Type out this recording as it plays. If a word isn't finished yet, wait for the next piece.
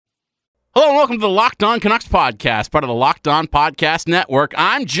welcome to the Locked On Canucks podcast, part of the Locked On Podcast Network.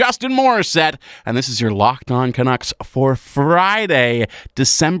 I'm Justin Morissette, and this is your Locked On Canucks for Friday,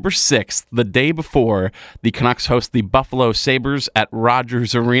 December 6th, the day before the Canucks host the Buffalo Sabres at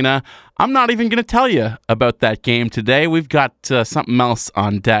Rogers Arena. I'm not even going to tell you about that game today. We've got something else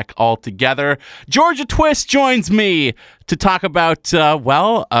on deck altogether. Georgia Twist joins me to talk about,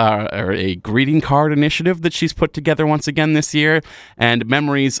 a greeting card initiative that she's put together once again this year, and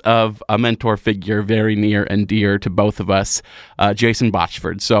memories of a mentor figure very near and dear to both of us, Jason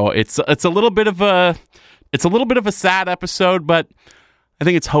Botchford. So it's a little bit of a sad episode, but I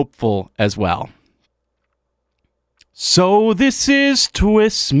think it's hopeful as well. So this is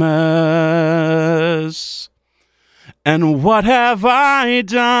Twistmas, and what have I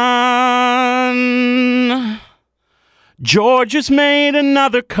done? Georgia's made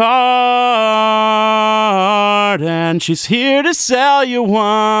another card, and she's here to sell you one.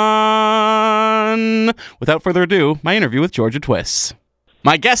 Without further ado, my interview with Georgia Twist.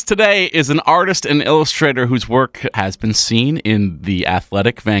 My guest today is an artist and illustrator whose work has been seen in The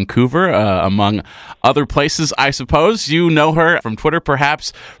Athletic Vancouver, among other places, I suppose. You know her from Twitter,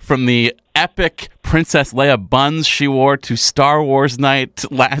 perhaps, from the epic Princess Leia buns she wore to Star Wars night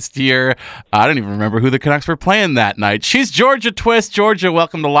last year. I don't even remember who the Canucks were playing that night. She's Georgia Twist. Georgia,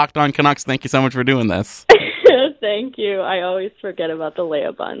 welcome to Locked On Canucks. Thank you so much for doing this. Thank you. I always forget about the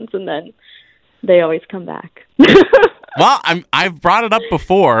Leia buns, and then they always come back. Well, I've brought it up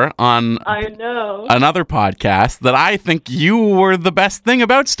before on another podcast that I think you were the best thing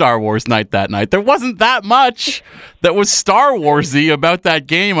about Star Wars night that night. There wasn't that much that was Star Wars-y about that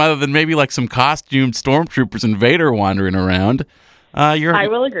game other than maybe like some costumed stormtroopers and Vader wandering around. I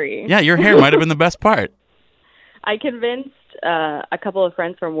will agree. Yeah, your hair might have been the best part. I convinced a couple of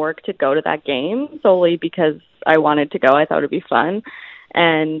friends from work to go to that game solely because I wanted to go. I thought it would be fun.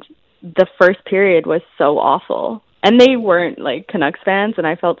 And the first period was so awful. And they weren't, like, Canucks fans, and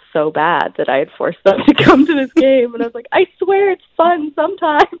I felt so bad that I had forced them to come to this game. And I was like, I swear it's fun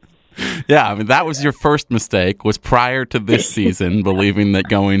sometimes. Yeah, I mean, that was your first mistake, was prior to this season, believing that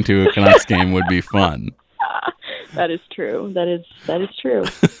going to a Canucks game would be fun. That is true. That is true.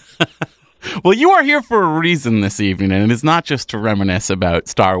 Well, you are here for a reason this evening, and it is not just to reminisce about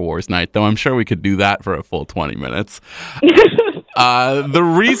Star Wars night, though I'm sure we could do that for a full 20 minutes. The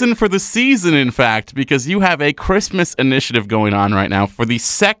reason for the season, in fact, because you have a Christmas initiative going on right now. For the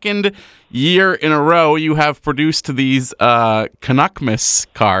second year in a row, you have produced these Canuckmas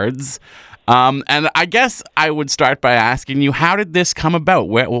cards. And I guess I would start by asking you, how did this come about?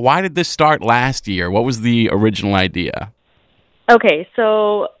 Why did this start last year? What was the original idea? Okay,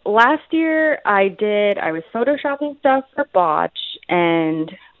 so last year I was photoshopping stuff for Botch, and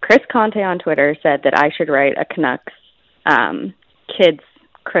Chris Conte on Twitter said that I should write a Canucks kids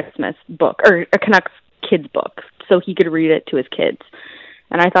Christmas book, or a Canucks kids book, so he could read it to his kids.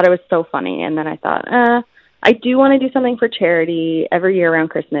 And I thought it was so funny, and then I thought, I do want to do something for charity. Every year around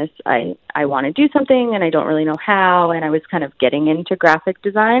Christmas, I want to do something, and I don't really know how, and I was kind of getting into graphic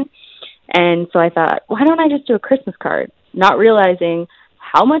design. And so I thought, why don't I just do a Christmas card? Not realizing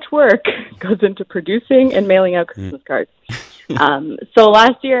how much work goes into producing and mailing out Christmas cards. So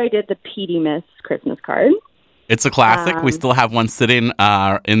last year I did the PD Miss Christmas card. It's a classic. We still have one sitting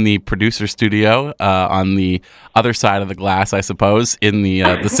in the producer studio on the other side of the glass, I suppose, in the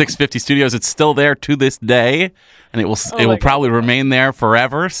 650 studios. It's still there to this day, and it will probably remain there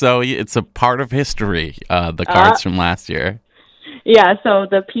forever. So it's a part of history, the cards from last year. Yeah, so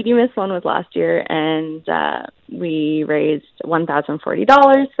the PD Miss one was last year, and we raised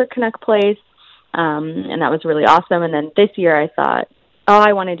 $1,040 for Canuck Place, and that was really awesome. And then this year I thought,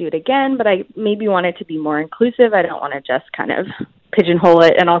 I want to do it again, but I maybe want it to be more inclusive. I don't want to just kind of pigeonhole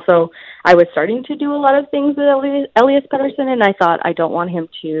it. And also, I was starting to do a lot of things with Elias Pettersson, and I thought I don't want him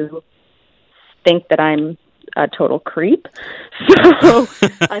to think that I'm a total creep. So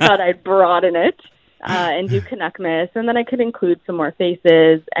I thought I'd broaden it. And do Canuckmas, and then I could include some more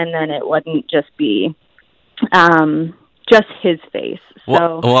faces, and then it wouldn't just be just his face.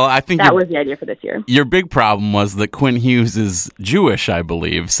 So I think that was the idea for this year. Your big problem was that Quinn Hughes is Jewish, I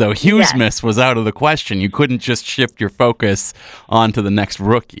believe, so Hughesmas was out of the question. You couldn't just shift your focus onto the next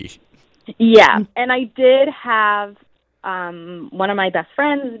rookie. Yeah, and I did have one of my best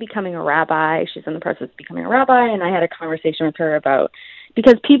friends is becoming a rabbi. She's in the process of becoming a rabbi, and I had a conversation with her about,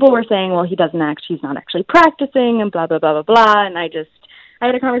 because people were saying, well, he's not actually practicing, and blah, blah, blah, blah, blah. And I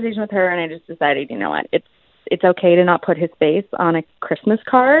had a conversation with her, and I just decided, you know what, it's okay to not put his face on a Christmas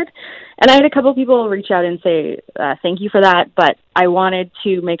card. And I had a couple people reach out and say, thank you for that, but I wanted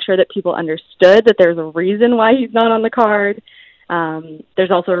to make sure that people understood that there's a reason why he's not on the card.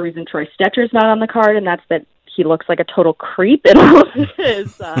 There's also a reason Troy Stetcher's not on the card, and that's that he looks like a total creep in all of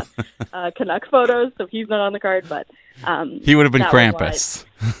his Canuck photos, so he's not on the card. But he would have been Krampus.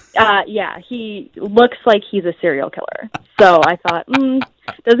 Yeah, he looks like he's a serial killer. So I thought,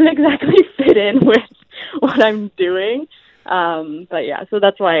 doesn't exactly fit in with what I'm doing. But yeah, so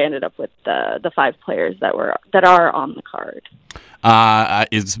that's why I ended up with the 5 players that are on the card.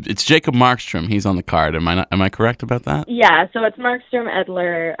 It's Jacob Markstrom. He's on the card. Am I correct about that? Yeah, so it's Markstrom,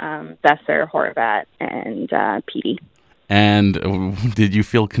 Edler, Besser, Horvat, and Petey. And did you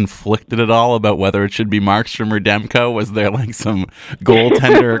feel conflicted at all about whether it should be Markstrom or Demko? Was there like some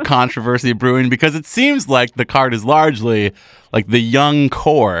goaltender controversy brewing? Because it seems like the card is largely like the young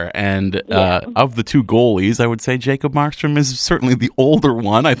core, and of the 2 goalies, I would say Jacob Markstrom is certainly the older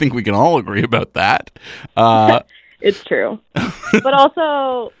one. I think we can all agree about that. It's true. But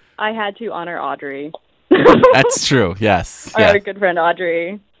also, I had to honor Audrey. That's true, yes. Our good friend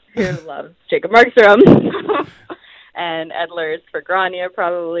Audrey, who loves Jacob Markstrom. And Edler's for Grania,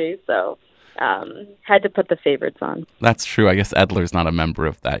 probably. So, had to put the favorites on. That's true. I guess Edler's not a member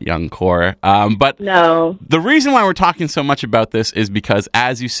of that young core. But no. The reason why we're talking so much about this is because,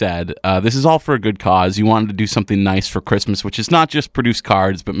 as you said, this is all for a good cause. You wanted to do something nice for Christmas, which is not just produce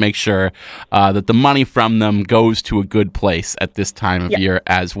cards, but make sure that the money from them goes to a good place at this time of year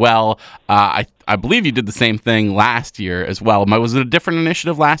as well. I believe you did the same thing last year as well. Was it a different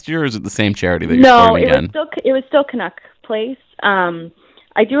initiative last year, or is it the same charity that you're supporting again? No, it was still Canuck Place.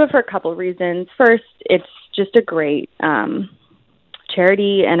 I do it for a couple reasons. First, it's just a great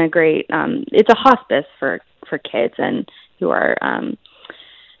charity and a great. It's a hospice for kids and who are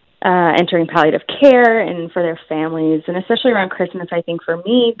entering palliative care, and for their families, and especially around Christmas. I think for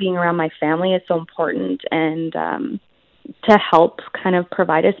me, being around my family is so important, and to help kind of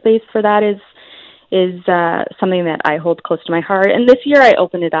provide a space for that is something that I hold close to my heart. And this year I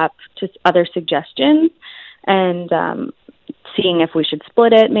opened it up to other suggestions and seeing if we should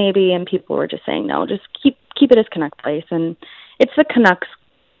split it maybe, and people were just saying, no, just keep it as Canuck Place. And it's the Canucks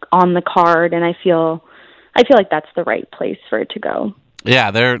on the card, and I feel like that's the right place for it to go.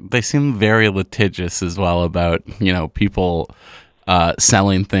 Yeah, they seem very litigious as well about, people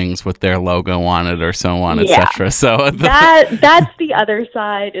selling things with their logo on it or so on, etc. So that's the other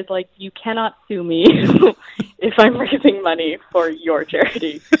side, is like, you cannot sue me if I'm raising money for your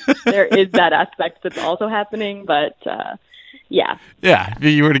charity. There is that aspect that's also happening, but yeah, if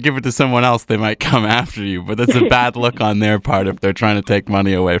you were to give it to someone else, they might come after you, but that's a bad look on their part if they're trying to take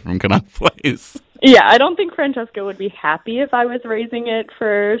money away from Canuck Place. Yeah, I don't think Francesca would be happy if I was raising it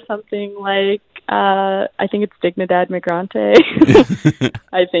for something like, I think it's Dignidad Migrante.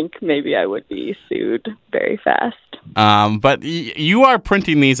 I think maybe I would be sued very fast. But you are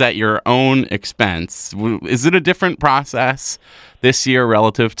printing these at your own expense. Is it a different process this year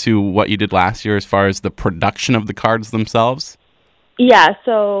relative to what you did last year as far as the production of the cards themselves? Yeah,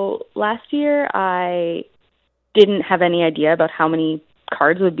 so last year I didn't have any idea about how many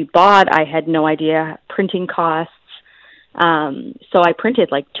cards would be bought. I had no idea printing costs. So I printed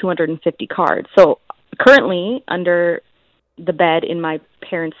like 250 cards. So currently under the bed in my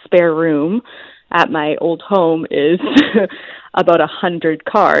parents' spare room at my old home is about 100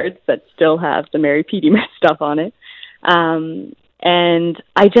 cards that still have the Mary Petey stuff on it. And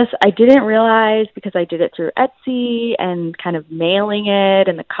I didn't realize, because I did it through Etsy and kind of mailing it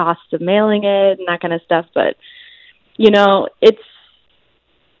and the cost of mailing it and that kind of stuff. But,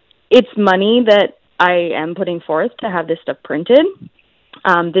 it's money that I am putting forth to have this stuff printed.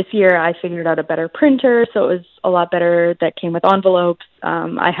 This year I figured out a better printer, so it was a lot better, that came with envelopes.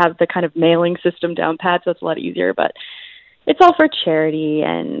 I have the kind of mailing system down pat, so it's a lot easier, but it's all for charity,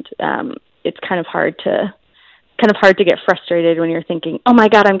 and it's kind of hard to get frustrated when you're thinking, oh my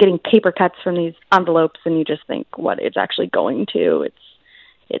God, I'm getting paper cuts from these envelopes, and you just think what it's actually going to.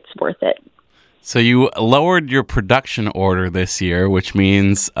 It's worth it. So you lowered your production order this year, which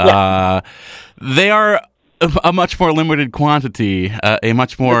means they are a much more limited quantity, a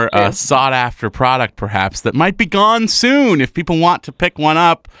much more sought-after product, perhaps, that might be gone soon if people want to pick one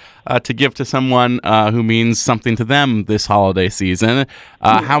up to give to someone who means something to them this holiday season.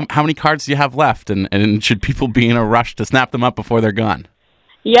 How many cards do you have left, and should people be in a rush to snap them up before they're gone?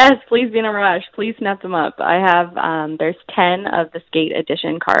 Yes, please be in a rush. Please snap them up. I have, there's 10 of the Skate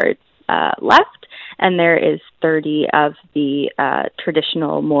Edition cards left, and there is 30 of the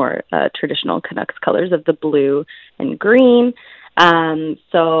more traditional Canucks colors of the blue and green.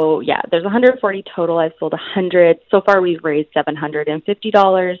 So yeah, there's 140 total. I've sold 100. So far we've raised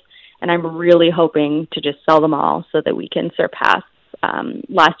 $750, and I'm really hoping to just sell them all so that we can surpass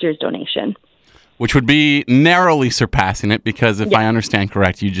last year's donation. Which would be narrowly surpassing it because if I understand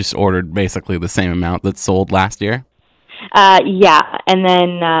correct, you just ordered basically the same amount that sold last year. Yeah, and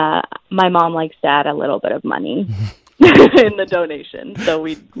then my mom likes to add a little bit of money in the donation, so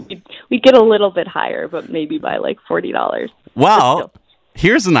we get a little bit higher, but maybe by like $40. Well,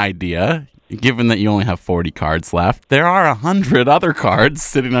 here's an idea. Given that you only have 40 cards left, there are 100 other cards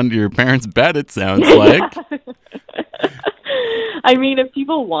sitting under your parents' bed, it sounds like. I mean, if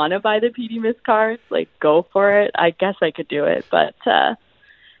people want to buy the PD Miss cards, like, go for it. I guess I could do it, but I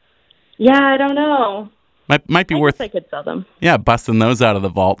don't know. Might be worth. I could sell them. Yeah, busting those out of the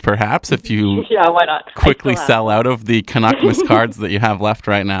vault, perhaps, if you why not? Quickly sell out of the Canuck Miss cards that you have left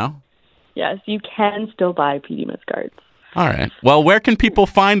right now. Yes, you can still buy PD Miss cards. All right. Well, where can people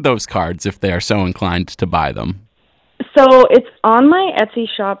find those cards if they are so inclined to buy them? So it's on my Etsy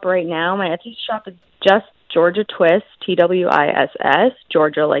shop right now. My Etsy shop is just Georgia Twiss, TWISS,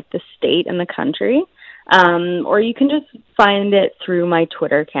 Georgia like the state and the country. Or you can just find it through my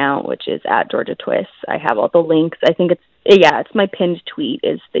Twitter account, which is @Georgia Twiss. I have all the links. I think it's my pinned tweet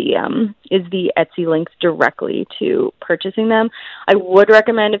is the Etsy links directly to purchasing them. I would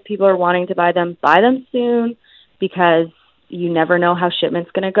recommend if people are wanting to buy them soon because you never know how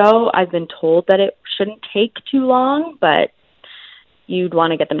shipment's going to go. I've been told that it shouldn't take too long, but you'd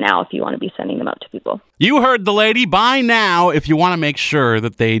want to get them now if you want to be sending them out to people. You heard the lady. Buy now if you want to make sure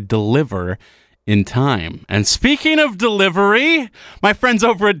that they deliver in time. And speaking of delivery, my friends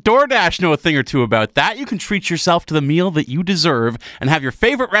over at DoorDash know a thing or two about that. You can treat yourself to the meal that you deserve and have your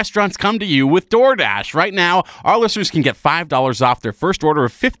favorite restaurants come to you with DoorDash. Right now, our listeners can get $5 off their first order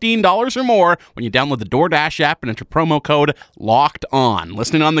of $15 or more when you download the DoorDash app and enter promo code LOCKEDON.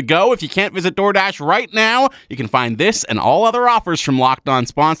 Listening on the go, if you can't visit DoorDash right now, you can find this and all other offers from Locked On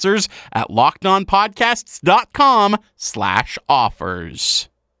sponsors at LockedOnPodcasts.com/offers.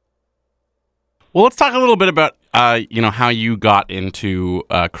 Well, let's talk a little bit about, how you got into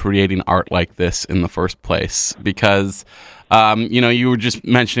creating art like this in the first place. Because, you were just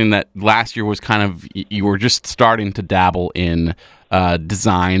mentioning that last year was kind of, you were just starting to dabble in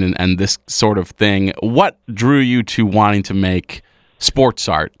design and this sort of thing. What drew you to wanting to make sports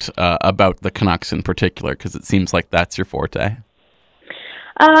art about the Canucks in particular? Because it seems like that's your forte.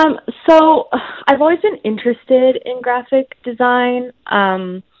 So I've always been interested in graphic design.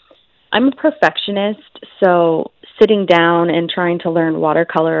 I'm a perfectionist, so sitting down and trying to learn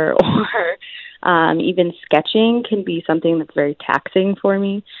watercolor or even sketching can be something that's very taxing for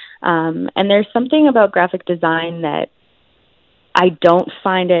me. And there's something about graphic design that I don't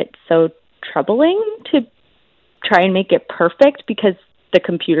find it so troubling to try and make it perfect because the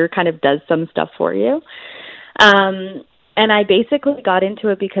computer kind of does some stuff for you. And I basically got into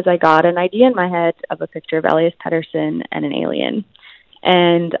it because I got an idea in my head of a picture of Elias Pettersson and an alien.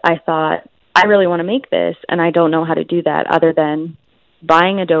 And I thought, I really want to make this, and I don't know how to do that other than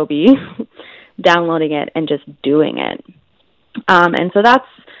buying Adobe, downloading it, and just doing it. And so that's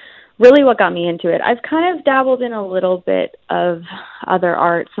really what got me into it. I've kind of dabbled in a little bit of other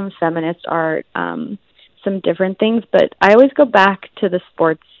art, some feminist art, some different things, but I always go back to the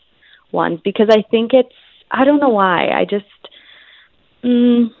sports ones because I think I don't know why. I guess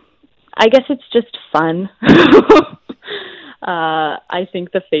it's just fun. I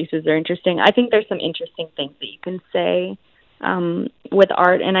think the faces are interesting. I think there's some interesting things that you can say with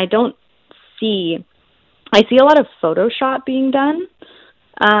art, and I see a lot of Photoshop being done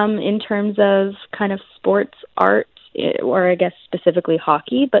in terms of kind of sports art, or I guess specifically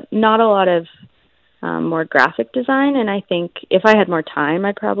hockey, but not a lot of more graphic design. And I think if I had more time,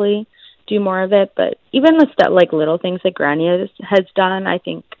 I'd probably do more of it. But even the stuff like little things that Grania has done, I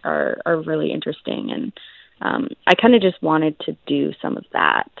think are really interesting. And I kind of just wanted to do some of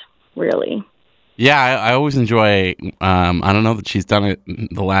that, really. Yeah, I always enjoy, I don't know that she's done it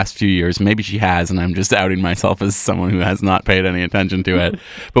the last few years. Maybe she has, and I'm just outing myself as someone who has not paid any attention to it.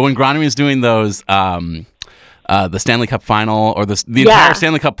 But when Grania was doing those, the Stanley Cup final or the entire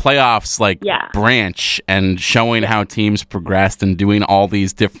Stanley Cup playoffs, branch and showing how teams progressed and doing all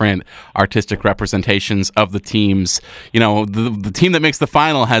these different artistic representations of the teams. The team that makes the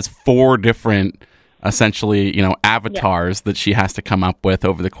final has 4 different essentially, avatars that she has to come up with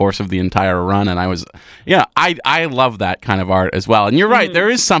over the course of the entire run. And I love that kind of art as well. And you're right, there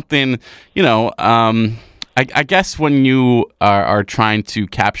is something, I guess when you are trying to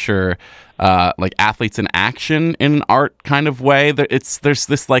capture athletes in action in an art kind of way, there's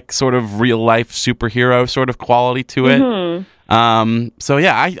this sort of real life superhero sort of quality to it. So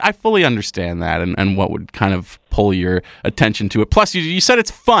yeah, I fully understand that and what would kind of pull your attention to it. Plus, you said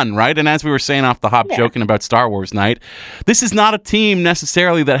it's fun, right? And as we were saying off the hop, joking about Star Wars Night, this is not a team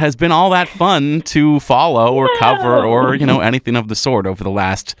necessarily that has been all that fun to follow or cover or, anything of the sort over the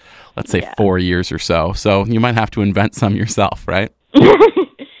last, let's say, 4 years or so. So you might have to invent some yourself, right?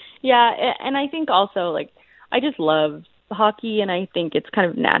 Yeah, and I think also, I just love hockey, and I think it's kind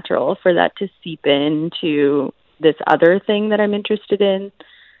of natural for that to seep into this other thing that I'm interested in.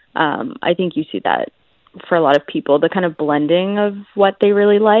 I think you see that for a lot of people, the kind of blending of what they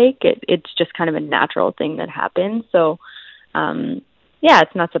really like. It's just kind of a natural thing that happens. So,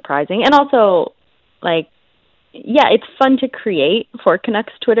 it's not surprising. And also, it's fun to create for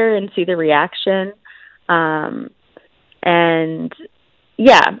Canucks Twitter and see the reaction.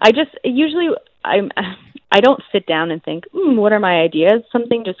 I don't sit down and think, what are my ideas?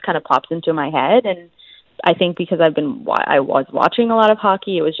 Something just kind of pops into my head, and I think because I was watching a lot of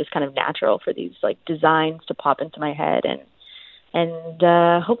hockey, it was just kind of natural for these designs to pop into my head and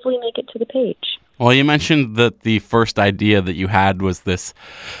hopefully make it to the page. Well, you mentioned that the first idea that you had was this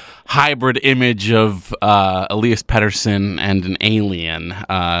hybrid image of Elias Pettersson and an alien,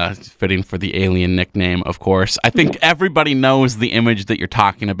 fitting for the alien nickname, of course. I think everybody knows the image that you're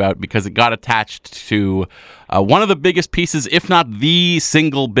talking about because it got attached to one of the biggest pieces, if not the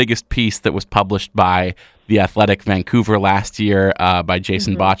single biggest piece that was published by The Athletic Vancouver last year by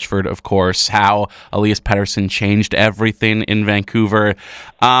Jason Botchford, of course, how Elias Pettersson changed everything in Vancouver.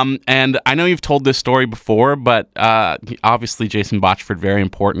 And I know you've told this story before, but obviously Jason Botchford, very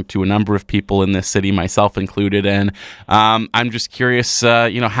important to a number of people in this city, myself included. And I'm just curious,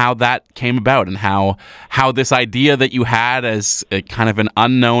 how that came about and how this idea that you had as a kind of an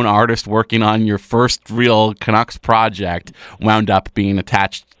unknown artist working on your first real Canucks project wound up being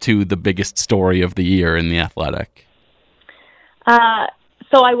attached to the biggest story of the year in The Athletic.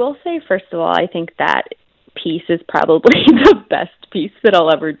 So I will say, first of all, I think that piece is probably the best piece that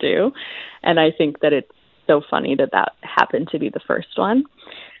I'll ever do. And I think that it's so funny that happened to be the first one.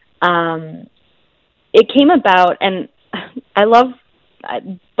 It came about, and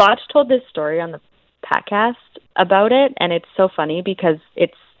Botch told this story on the podcast about it, and it's so funny because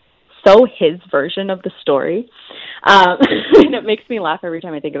it's so his version of the story. And it makes me laugh every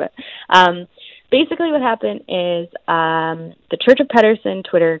time I think of it. Basically what happened is the Church of Pettersson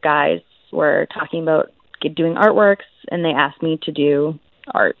Twitter guys were talking about doing artworks, and they asked me to do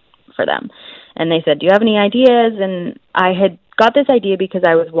art for them. And they said, do you have any ideas? And I had got this idea because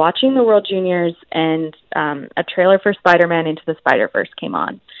I was watching the World Juniors, and a trailer for Spider-Man Into the Spider-Verse came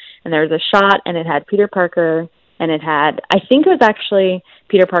on. And there was a shot, and it had Peter Parker, and it had, I think it was actually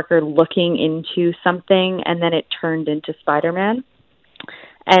Peter Parker looking into something, and then it turned into Spider-Man.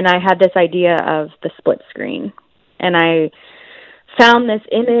 And I had this idea of the split screen. And I found this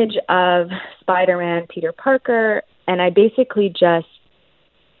image of Spider-Man, Peter Parker, and I basically just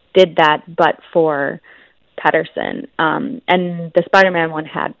did that, but for Pettersson. And the Spider-Man one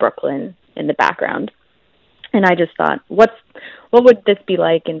had Brooklyn in the background. And I just thought, what would this be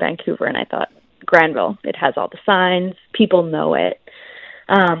like in Vancouver? And I thought, Granville. It has all the signs. People know it.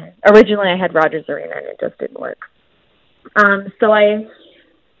 Originally, I had Rogers Arena, and it just didn't work. So I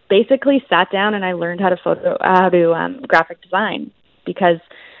basically sat down and I learned how to graphic design because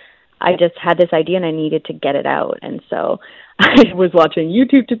I just had this idea and I needed to get it out. And so I was watching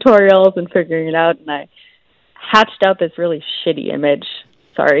YouTube tutorials and figuring it out, and I hatched out this really shitty image.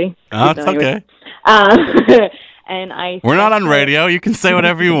 Sorry. Oh, it's okay. And we're not on radio. You can say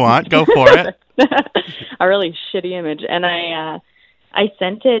whatever you want. Go for it. A really shitty image. And I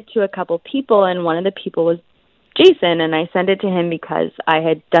sent it to a couple people, and one of the people was Jason, and I sent it to him because I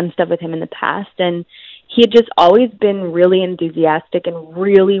had done stuff with him in the past, and he had just always been really enthusiastic and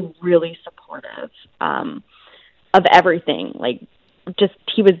really, really supportive of everything.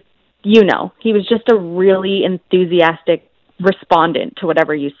 He was just a really enthusiastic respondent to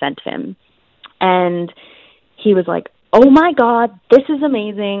whatever you sent him. And he was like, oh my God, this is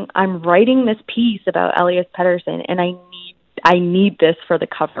amazing. I'm writing this piece about Elias Pettersson, and I need this for the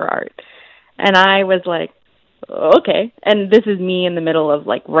cover art. And I was like, okay. And this is me in the middle of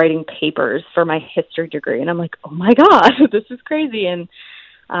writing papers for my history degree. And I'm like, oh my God, this is crazy. And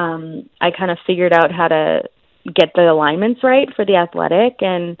I kind of figured out how to get the alignments right for The Athletic.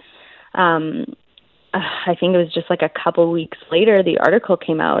 And I think it was just a couple weeks later, the article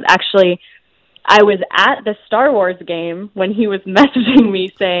came out. Actually, I was at the Star Wars game when he was messaging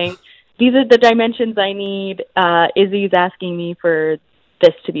me saying, these are the dimensions I need. Izzy's asking me for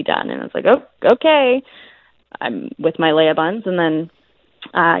this to be done. And I was like, oh, okay. I'm with my Leia buns. And then,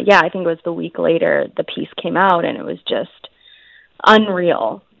 I think it was the week later, the piece came out, and it was just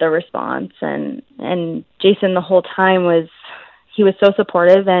unreal, the response. And Jason the whole time he was so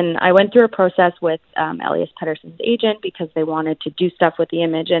supportive. And I went through a process with Elias Pettersson's agent because they wanted to do stuff with the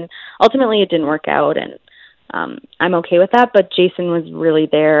image, and ultimately it didn't work out, and I'm okay with that. But Jason was really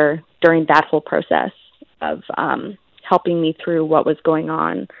there during that whole process of helping me through what was going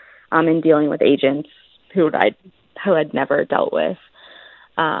on in dealing with agents who I'd never dealt with.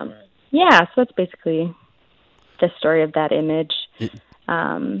 Yeah, so that's basically the story of that image.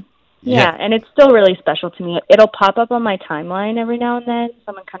 Yeah, and it's still really special to me. It'll pop up on my timeline every now and then.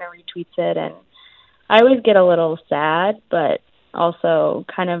 Someone kind of retweets it, and I always get a little sad, but also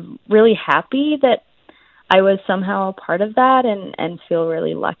kind of really happy that I was somehow a part of that, and feel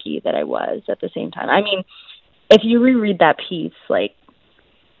really lucky that I was at the same time. I mean, if you reread that piece, like,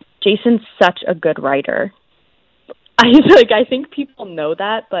 Jason's such a good writer. I think people know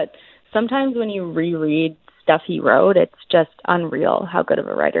that, but sometimes when you reread stuff he wrote, it's just unreal how good of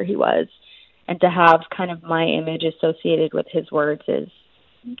a writer he was. And to have kind of my image associated with his words is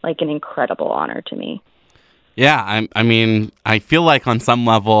like an incredible honor to me. Yeah, I mean, I feel like on some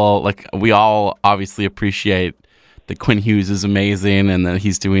level, like, we all obviously appreciate that Quinn Hughes is amazing and that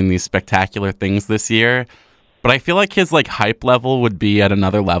he's doing these spectacular things this year. But I feel like his, like, hype level would be at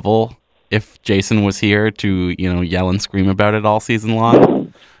another level if Jason was here to, yell and scream about it all season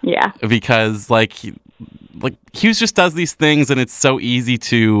long. Yeah. Because, like Hughes just does these things, and it's so easy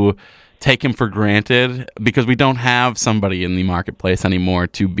to take him for granted because we don't have somebody in the marketplace anymore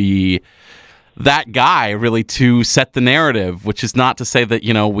to be that guy, really, to set the narrative, which is not to say that,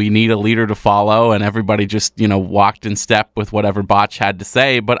 we need a leader to follow and everybody just, walked in step with whatever Botch had to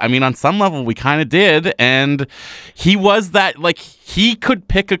say. But I mean, on some level, we kind of did. And he was that, like, he could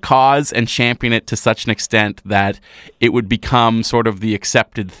pick a cause and champion it to such an extent that it would become sort of the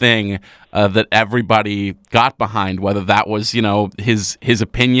accepted thing that everybody got behind, whether that was, his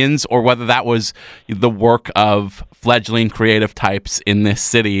opinions or whether that was the work of fledgling creative types in this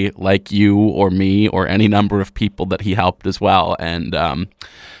city like you or me or any number of people that he helped as well. And I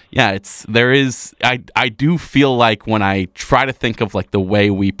do feel like when I try to think of, like, the way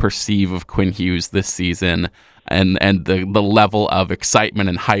we perceive of Quinn Hughes this season and the level of excitement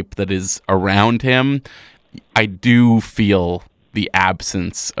and hype that is around him, I do feel the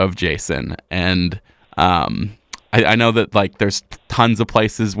absence of Jason. And I know that, like, there's tons of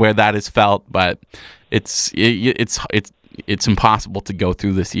places where that is felt, but it's impossible to go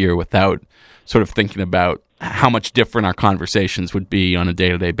through this year without sort of thinking about how much different our conversations would be on a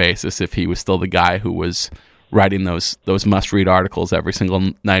day-to-day basis if he was still the guy who was writing those must-read articles every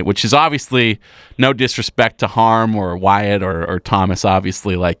single night, which is obviously no disrespect to Harm or Wyatt or Thomas.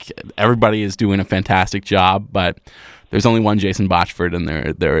 Obviously, like, everybody is doing a fantastic job, but there's only one Jason Botchford, and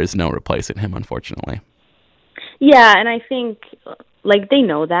there is no replacing him, unfortunately. Yeah, and I think, like, they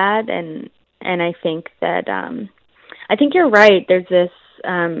know that, and I think that I think you're right. There's this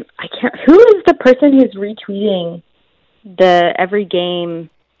who is the person who's retweeting the every game?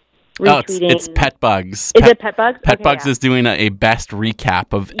 Retweeting? It's Petbugs. Is it Petbugs? Petbugs is doing a best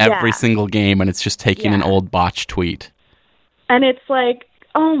recap of every single game, and it's just taking an old Botch tweet. And it's like,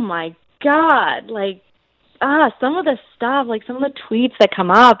 oh my God, like, some of the stuff, like some of the tweets that come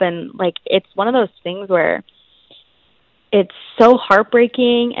up, and like, it's one of those things where it's so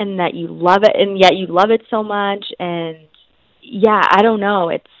heartbreaking and that you love it, and yet you love it so much. And yeah, I don't know.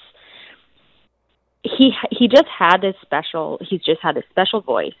 It's, he's just had this special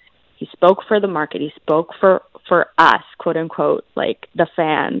voice. He spoke for the market. He spoke for us, quote unquote, like the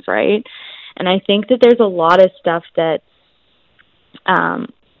fans, right? And I think that there's a lot of stuff that's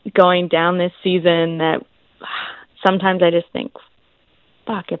going down this season that sometimes I just think,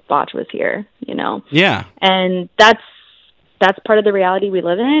 fuck, if Botch was here, Yeah. And that's part of the reality we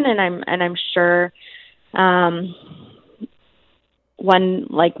live in, and I'm sure one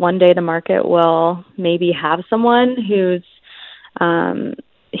day the market will maybe have someone who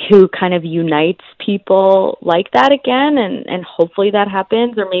kind of unites people like that again, and hopefully that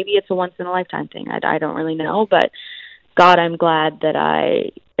happens, or maybe it's a once in a lifetime thing. I don't really know, but God, I'm glad that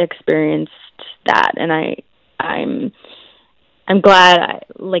I experienced that, and I'm glad.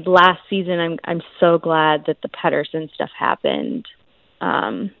 Like last season, I'm so glad that the Pettersson stuff happened,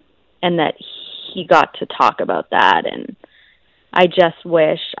 and that he got to talk about that. And I just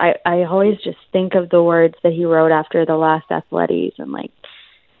wish I always just think of the words that he wrote after the last Athletes, and like,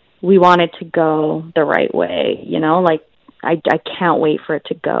 we want it to go the right way, like I can't wait for it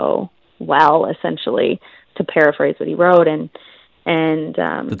to go well, essentially, to paraphrase what he wrote. And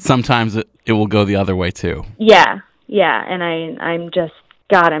but sometimes it will go the other way too. Yeah. And I'm just,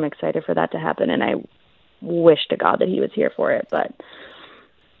 God, I'm excited for that to happen. And wish to God that he was here for it, but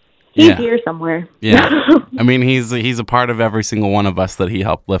he's here somewhere. Yeah. I mean, he's a part of every single one of us that he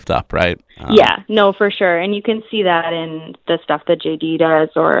helped lift up, right? Yeah, no, for sure. And you can see that in the stuff that JD does,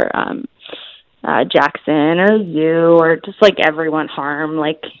 or Jackson, or you, or just like everyone, Harm,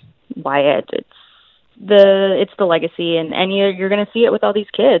 like Wyatt. It's the legacy, and you're going to see it with all these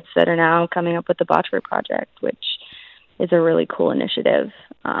kids that are now coming up with the Botchford Project, which is a really cool initiative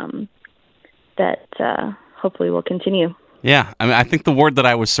that hopefully will continue. Yeah, I mean, I think the word that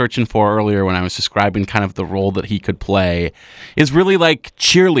I was searching for earlier when I was describing kind of the role that he could play is really like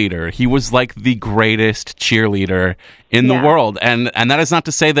cheerleader. He was like the greatest cheerleader in the world, and that is not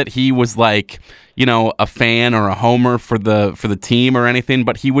to say that he was like, you know, a fan or a homer for the team or anything,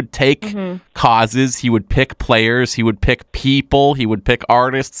 but he would take causes, he would pick players, he would pick people, he would pick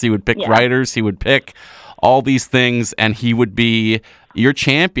artists, he would pick writers, he would pick all these things, and he would be your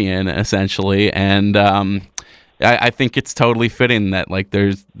champion essentially. And I think it's totally fitting that like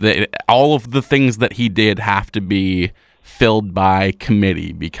all of the things that he did have to be filled by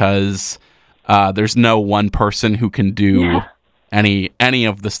committee, because there's no one person who can do any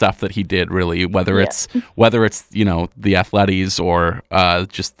of the stuff that he did, really, whether it's you know, the athletics or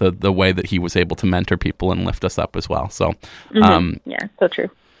just the way that he was able to mentor people and lift us up as well. So so true.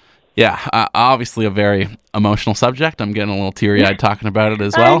 Yeah, obviously a very emotional subject. I'm getting a little teary-eyed talking about it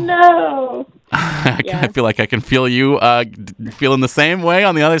as well. I know. I feel like I can feel you feeling the same way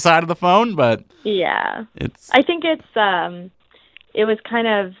on the other side of the phone, but I think it was kind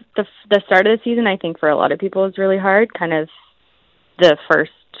of the start of the season. I think for a lot of people was really hard, kind of the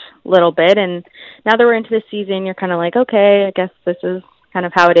first little bit, and now that we're into the season, you're kind of like, okay, I guess this is kind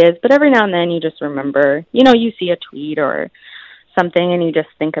of how it is. But every now and then, you just remember, you know, you see a tweet or something, and you just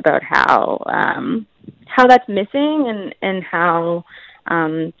think about how that's missing, and how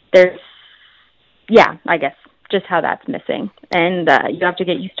there's. Yeah, I guess just how that's missing. And you have to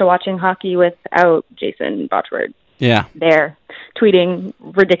get used to watching hockey without Jason Botchford. Yeah. There, tweeting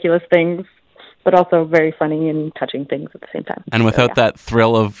ridiculous things, but also very funny and touching things at the same time. And without that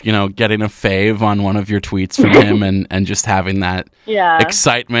thrill of, you know, getting a fave on one of your tweets from him and just having that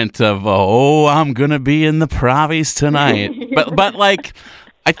excitement of, oh, I'm going to be in the Pravies tonight. But like,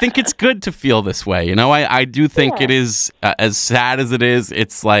 I think it's good to feel this way. You know, I do think it is, as sad as it is,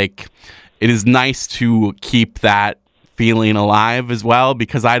 it's like, it is nice to keep that feeling alive as well,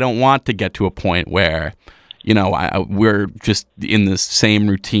 because I don't want to get to a point where, you know, we're just in this same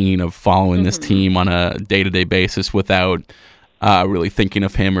routine of following this team on a day-to-day basis without really thinking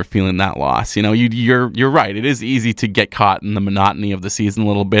of him or feeling that loss. You know, you're right. It is easy to get caught in the monotony of the season a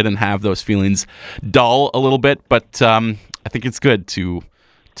little bit and have those feelings dull a little bit, but I think it's good to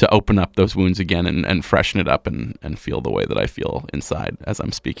open up those wounds again and freshen it up and feel the way that I feel inside as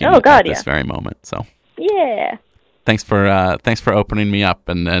I'm speaking at this very moment. So thanks for opening me up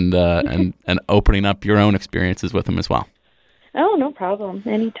and opening up your own experiences with him as well. Oh, no problem.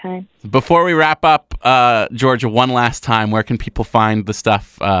 Anytime. Before we wrap up, Georgia, one last time, where can people find the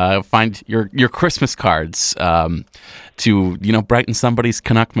stuff, find your Christmas cards to, you know, brighten somebody's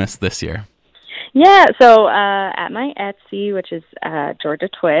Canuckmas this year? Yeah, so at my Etsy, which is Georgia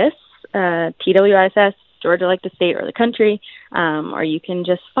Twiss, TWISS, Georgia like the state or the country, or you can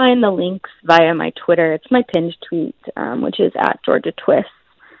just find the links via my Twitter. It's my pinned tweet, which is at Georgia Twiss.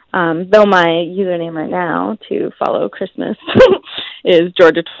 Though my username right now to follow Christmas is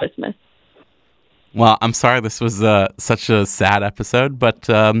Georgia Twissmas. Well, I'm sorry this was such a sad episode, but it's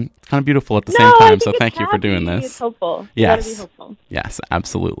kind of beautiful at the same time, so thank you for doing this. It's hopeful. Yes. You gotta be hopeful. Yes,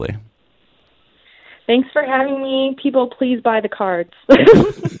 absolutely. Thanks for having me. People, please buy the cards.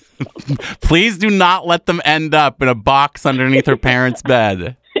 Please do not let them end up in a box underneath her parents'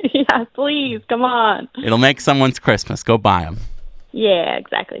 bed. Yeah, please. Come on. It'll make someone's Christmas. Go buy them. Yeah,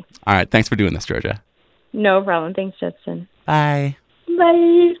 exactly. All right. Thanks for doing this, Georgia. No problem. Thanks, Justin. Bye.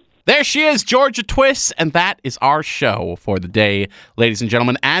 Bye. There she is, Georgia Twiss, and that is our show for the day, ladies and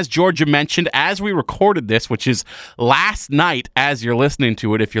gentlemen. As Georgia mentioned, as we recorded this, which is last night as you're listening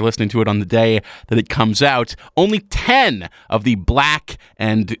to it, if you're listening to it on the day that it comes out, only 10 of the black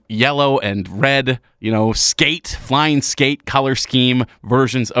and yellow and red, you know, flying skate color scheme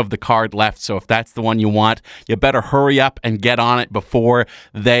versions of the card left. So if that's the one you want, you better hurry up and get on it before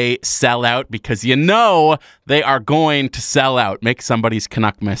they sell out, because you know they are going to sell out. Make somebody's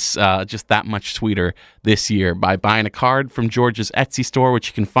Canuckmas just that much sweeter this year by buying a card from Georgia's Etsy store, which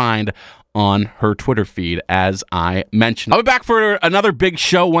you can find on her Twitter feed, as I mentioned. I'll be back for another big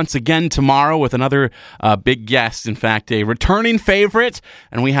show once again tomorrow with another big guest. In fact, a returning favorite,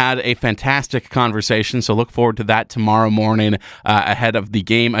 and we had a fantastic conversation, so look forward to that tomorrow morning ahead of the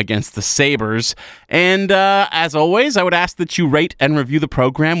game against the Sabres. And as always, I would ask that you rate and review the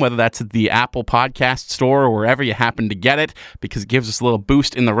program, whether that's at the Apple Podcast Store or wherever you happen to get it, because it gives us a little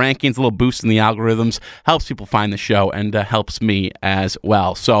boost in the rankings, a little boost in the algorithms, helps people find the show, and helps me as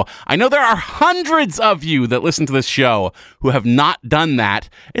well. So I know there are hundreds of you that listen to this show who have not done that.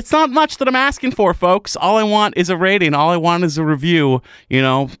 It's not much that I'm asking for, folks. All I want is a rating. All I want is a review. You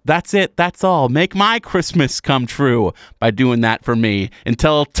know, that's it. That's all. Make my Christmas come true by doing that for me.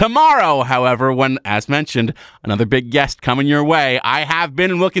 Until tomorrow, however, when, as mentioned, another big guest coming your way. I have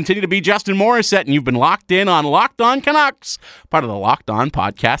been and will continue to be Justin Morissette, and you've been locked in on Locked On Canucks, part of the Locked On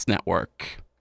Podcast Network.